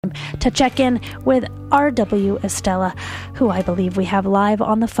to check in with R.W. Estella, who I believe we have live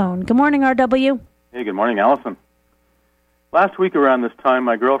on the phone. Good morning, R.W. Hey, good morning, Allison. Last week around this time,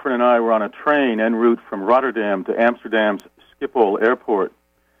 my girlfriend and I were on a train en route from Rotterdam to Amsterdam's Schiphol Airport.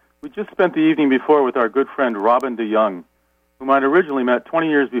 We just spent the evening before with our good friend Robin de Jong, whom I'd originally met 20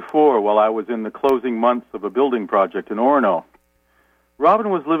 years before while I was in the closing months of a building project in Orono.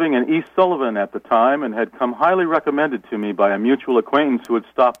 Robin was living in East Sullivan at the time and had come highly recommended to me by a mutual acquaintance who had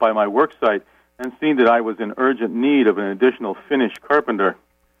stopped by my work site and seen that I was in urgent need of an additional Finnish carpenter.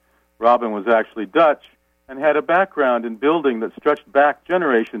 Robin was actually Dutch and had a background in building that stretched back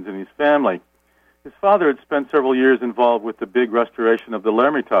generations in his family. His father had spent several years involved with the big restoration of the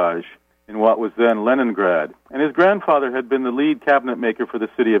L'Hermitage in what was then Leningrad, and his grandfather had been the lead cabinet maker for the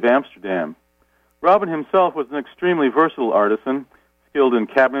city of Amsterdam. Robin himself was an extremely versatile artisan, skilled in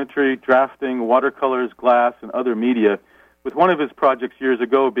cabinetry, drafting, watercolors, glass, and other media, with one of his projects years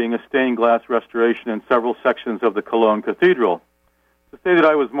ago being a stained glass restoration in several sections of the Cologne Cathedral. To say that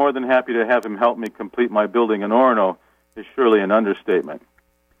I was more than happy to have him help me complete my building in Orono is surely an understatement.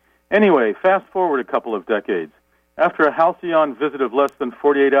 Anyway, fast forward a couple of decades. After a halcyon visit of less than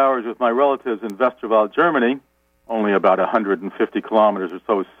 48 hours with my relatives in Westerwald, Germany, only about 150 kilometers or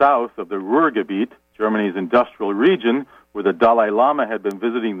so south of the Ruhrgebiet, Germany's industrial region, where the Dalai Lama had been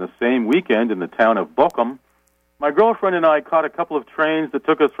visiting the same weekend in the town of Bochum, my girlfriend and I caught a couple of trains that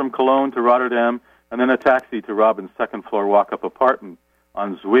took us from Cologne to Rotterdam and then a taxi to Robin's second-floor walk-up apartment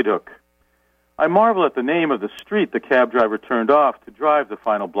on Zuidhoek. I marvel at the name of the street the cab driver turned off to drive the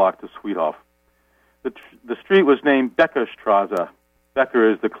final block to Sweethof. The street was named Beckerstrasse.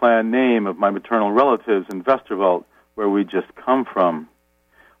 Becker is the clan name of my maternal relatives in Westerwald, where we just come from.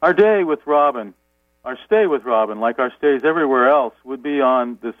 Our stay with Robin, like our stays everywhere else, would be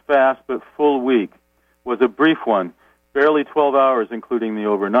on this fast but full week, was a brief one, barely 12 hours including the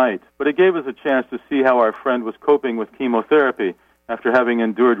overnight, but it gave us a chance to see how our friend was coping with chemotherapy after having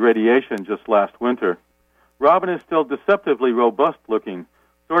endured radiation just last winter. Robin is still deceptively robust-looking,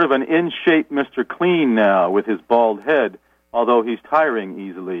 sort of an in-shape Mr. Clean now with his bald head, although he's tiring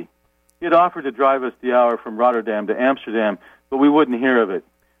easily. He had offered to drive us the hour from Rotterdam to Amsterdam, but we wouldn't hear of it,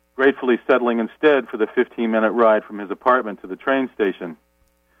 gratefully settling instead for the 15-minute ride from his apartment to the train station.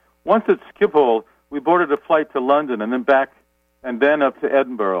 Once at Schiphol, we boarded a flight to London and then back and then up to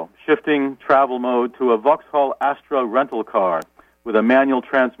Edinburgh, shifting travel mode to a Vauxhall Astra rental car with a manual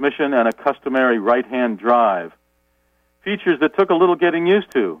transmission and a customary right-hand drive. Features that took a little getting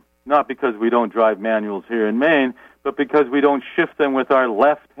used to, not because we don't drive manuals here in Maine, but because we don't shift them with our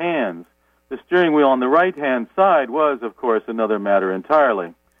left hands. The steering wheel on the right-hand side was, of course, another matter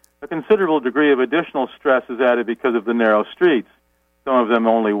entirely. A considerable degree of additional stress is added because of the narrow streets, some of them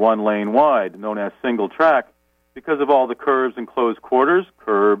only one lane wide, known as single track, because of all the curves and closed quarters,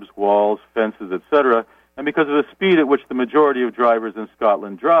 curbs, walls, fences, etc., and because of the speed at which the majority of drivers in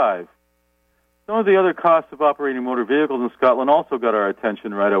Scotland drive. Some of the other costs of operating motor vehicles in Scotland also got our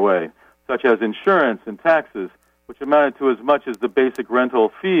attention right away, such as insurance and taxes, which amounted to as much as the basic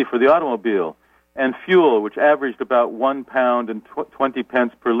rental fee for the automobile, and fuel, which averaged about £1 and 20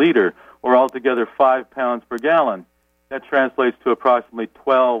 pence per liter, or altogether £5 per gallon. That translates to approximately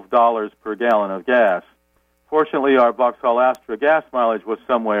 $12 per gallon of gas. Fortunately, our Vauxhall Astra gas mileage was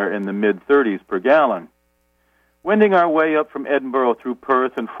somewhere in the mid-30s per gallon. Wending our way up from Edinburgh through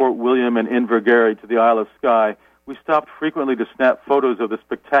Perth and Fort William and Invergarry to the Isle of Skye, we stopped frequently to snap photos of the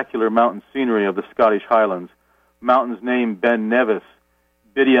spectacular mountain scenery of the Scottish Highlands, mountains named Ben Nevis,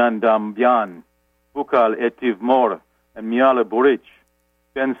 Bidian Dambian, Bukal Etivmor, and Miala Burich,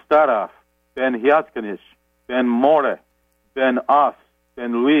 Ben Staraf, Ben Hiaskanish, Ben More, Ben As,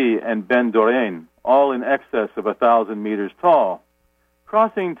 Ben Louis, and Ben Dorain, all in excess of 1,000 meters tall.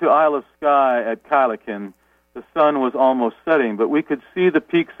 Crossing to Isle of Skye at Kyleakin, the sun was almost setting, but we could see the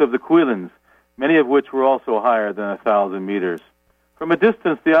peaks of the Cuillins, many of which were also higher than 1,000 meters. From a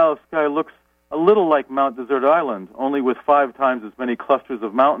distance, the Isle of Skye looks a little like Mount Desert Island, only with 5 times as many clusters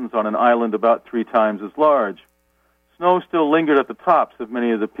of mountains on an island about 3 times as large. Snow still lingered at the tops of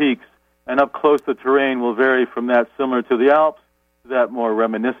many of the peaks, and up close the terrain will vary from that similar to the Alps to that more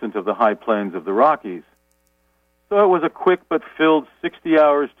reminiscent of the high plains of the Rockies. So it was a quick but filled 60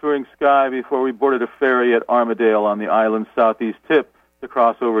 hours touring Skye before we boarded a ferry at Armadale on the island's southeast tip to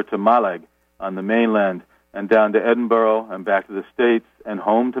cross over to Mallaig on the mainland and down to Edinburgh and back to the States and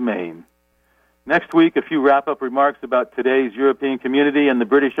home to Maine. Next week, a few wrap-up remarks about today's European community and the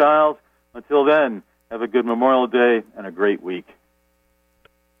British Isles. Until then, have a good Memorial Day and a great week.